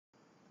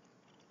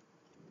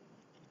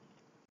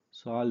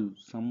solve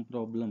some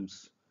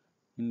problems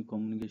in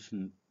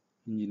communication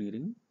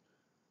engineering.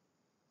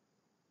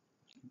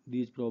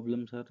 These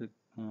problems are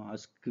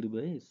asked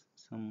by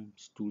some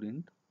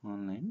student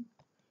online.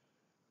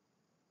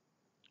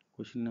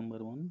 Question number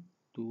 1,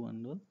 2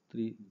 and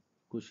 3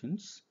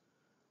 questions.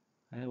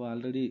 I have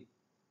already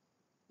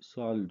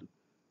solved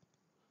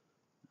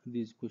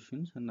these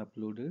questions and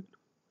uploaded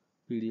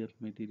PDF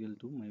material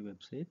to my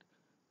website.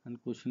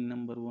 And question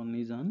number 1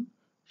 is on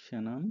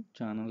Shannon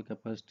channel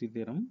capacity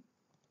theorem.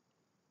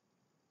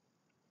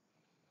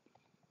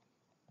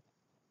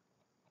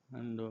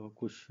 And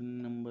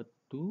question number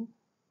 2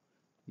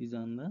 is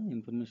on the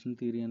information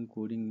theory and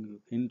coding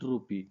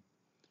entropy.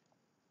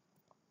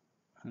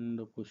 And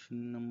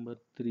question number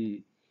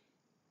 3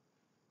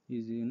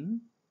 is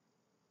in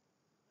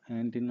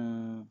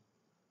antenna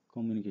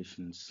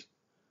communications.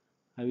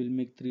 I will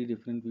make 3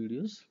 different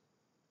videos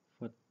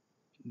for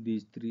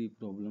these 3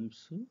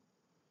 problems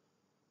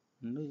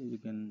and you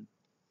can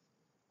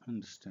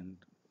understand.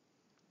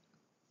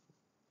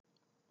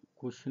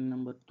 Question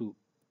number 2.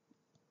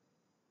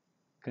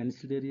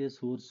 Consider a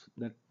source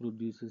that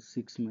produces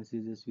 6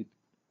 messages with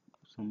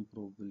some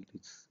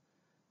probabilities.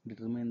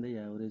 Determine the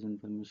average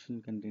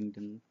information content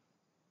in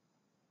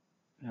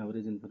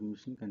average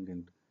information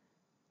content.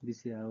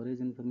 This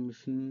average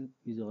information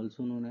is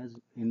also known as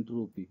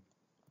entropy.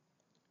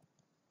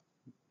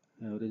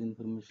 Average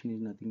information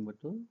is nothing but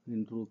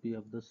entropy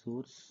of the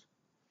source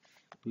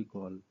we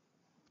call.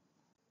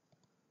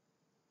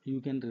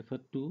 You can refer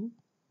to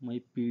my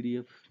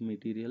PDF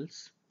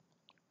materials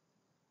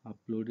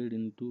uploaded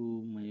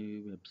into my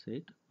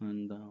website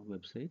on the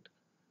website,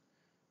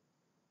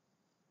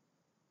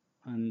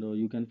 and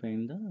you can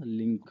find the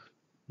link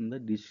in the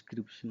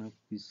description of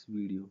this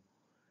video.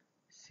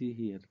 See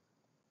here,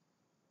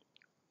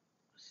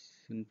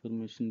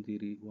 information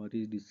theory. What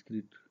is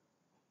discrete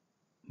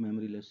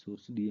memoryless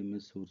source?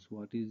 DMS source.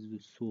 What is the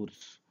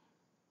source?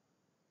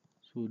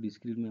 So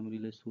discrete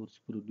memoryless source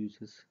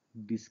produces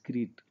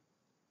discrete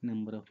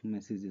number of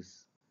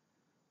messages.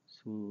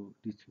 So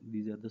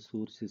these are the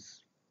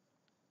sources.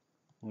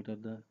 What are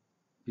the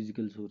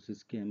physical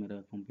sources?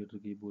 Camera, computer,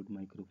 keyboard,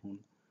 microphone.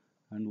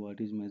 And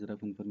what is measure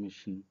of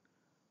information?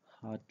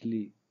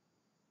 Hartley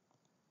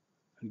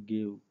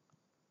gave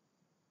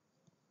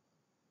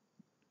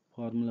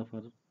formula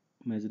for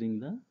measuring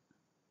the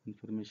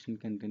information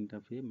content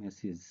of a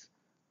message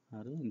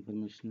or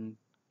information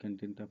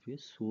content of a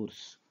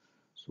source.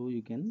 So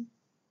you can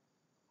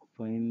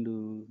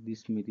find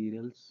these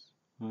materials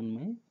on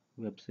my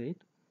website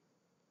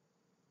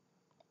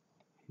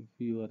if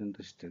you are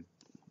interested.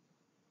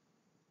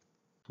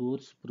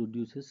 Source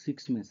produces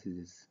 6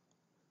 messages,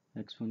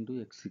 x1 to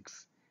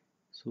x6.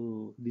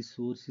 So this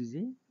source is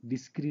a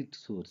discrete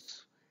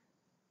source.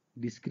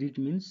 Discrete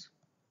means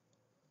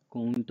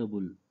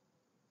countable.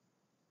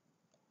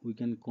 We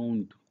can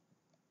count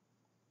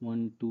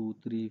 1, 2,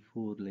 3,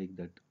 4 like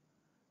that.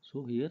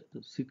 So here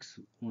the 6,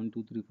 1,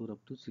 2, 3, 4 up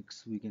to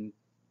 6 we can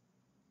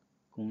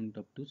count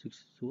up to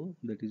 6. So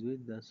that is why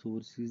the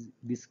source is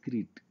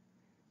discrete.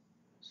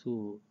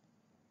 So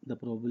the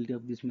probability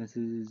of this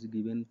message is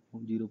given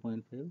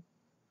 0.5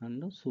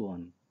 and so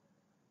on.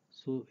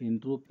 So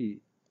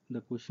entropy,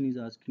 the question is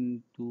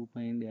asking to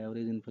find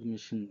average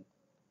information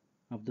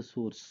of the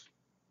source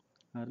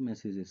or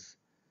messages.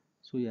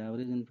 So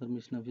average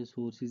information of a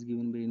source is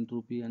given by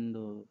entropy, and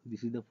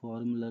this is the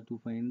formula to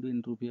find the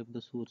entropy of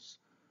the source.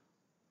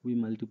 We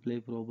multiply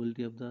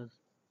probability of the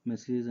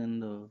message,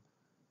 and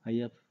I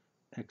of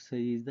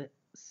xi is the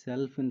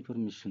self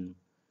information.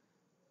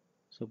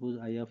 Suppose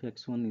I of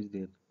x1 is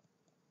there.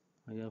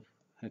 I of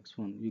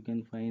x1, you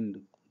can find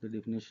the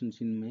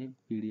definitions in my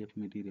PDF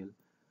material.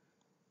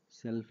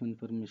 Self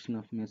information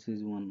of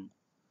message 1,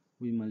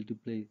 we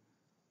multiply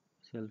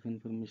self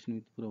information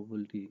with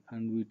probability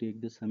and we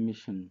take the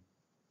summation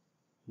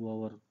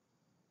over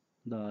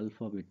the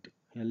alphabet.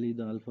 L is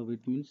the alphabet,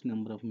 means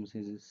number of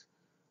messages.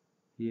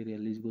 Here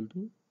L is equal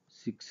to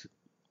 6.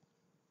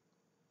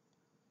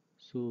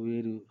 So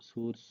where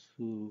source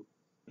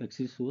x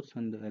is source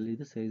and L is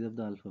the size of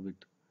the alphabet,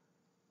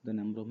 the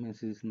number of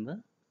messages in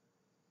the.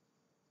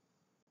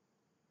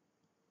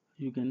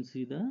 You can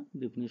see the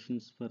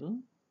definitions for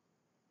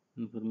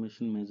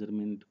information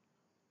measurement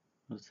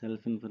or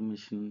self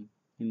information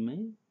in my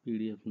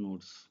PDF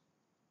notes.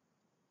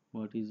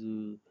 What is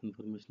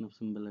information of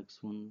symbol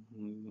x1,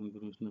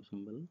 information of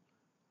symbol,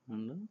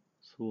 and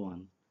so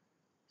on.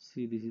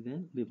 See, this is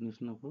the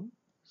definition of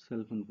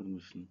self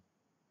information.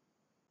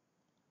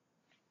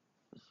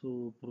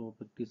 So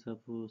properties of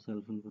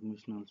self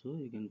information also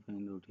you can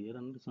find out here,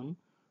 and some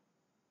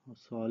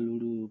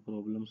solved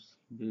problems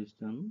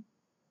based on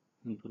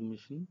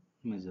information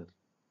measure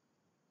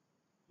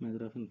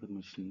of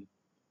information.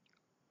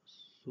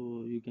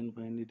 So you can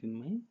find it in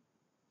my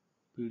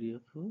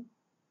PDF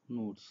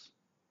notes.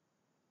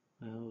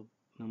 I have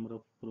number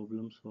of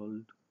problems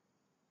solved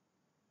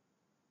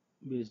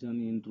based on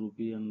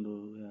entropy and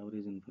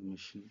average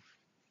information.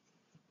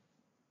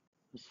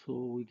 So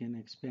we can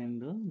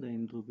expand the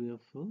entropy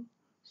of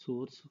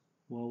source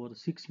over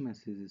 6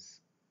 messages.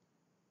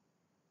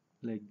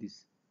 like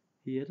this.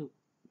 Here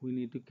we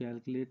need to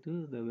calculate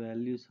the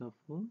values of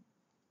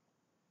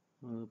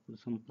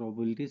some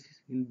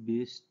probabilities in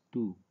base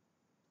 2.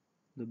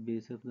 The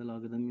base of the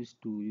logarithm is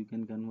 2. You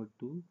can convert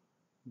to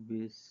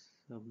base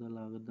of the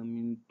logarithm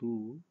in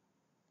 2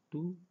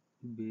 to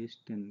base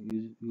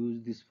 10.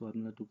 Use this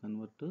formula to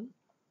convert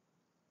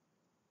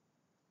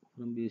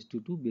from base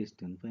 2 to base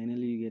 10.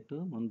 Finally you get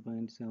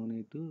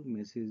 1.78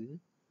 message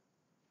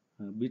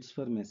bits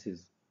per message.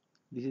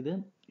 This is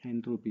the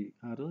entropy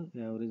or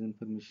average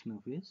information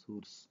of a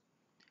source.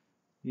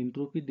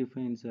 Entropy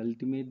defines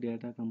ultimate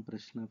data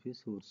compression of a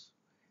source.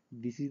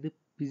 This is the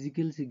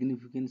physical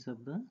significance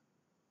of the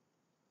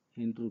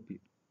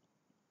entropy.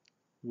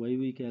 Why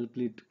we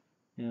calculate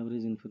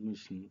average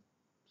information?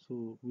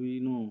 So we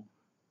know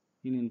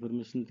in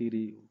information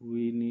theory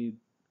we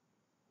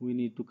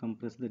need to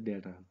compress the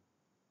data.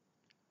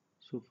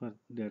 So for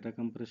data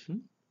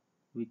compression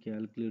we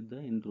calculate the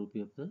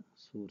entropy of the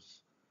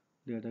source.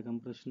 Data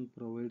compression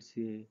provides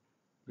a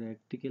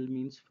practical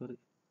means for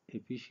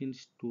efficient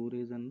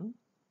storage and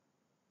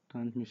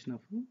transmission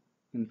of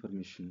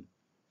information.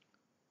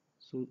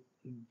 So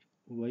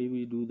why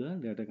we do the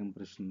data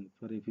compression?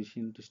 For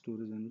efficient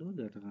storage and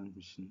data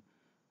transmission.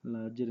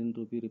 Larger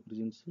entropy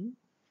represents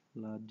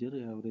larger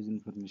average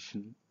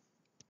information.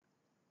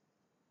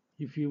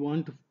 If you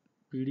want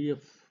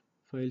PDF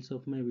files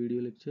of my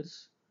video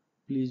lectures,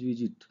 please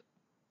visit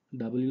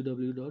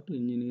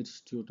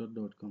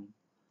www.engineerstutor.com.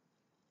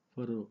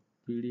 For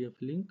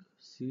PDF link,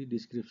 see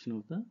description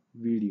of the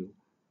video.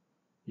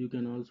 You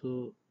can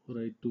also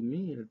write to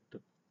me at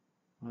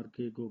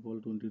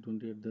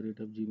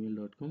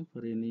rkgopal2020@gmail.com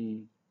for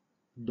any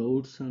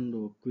doubts and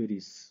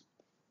queries.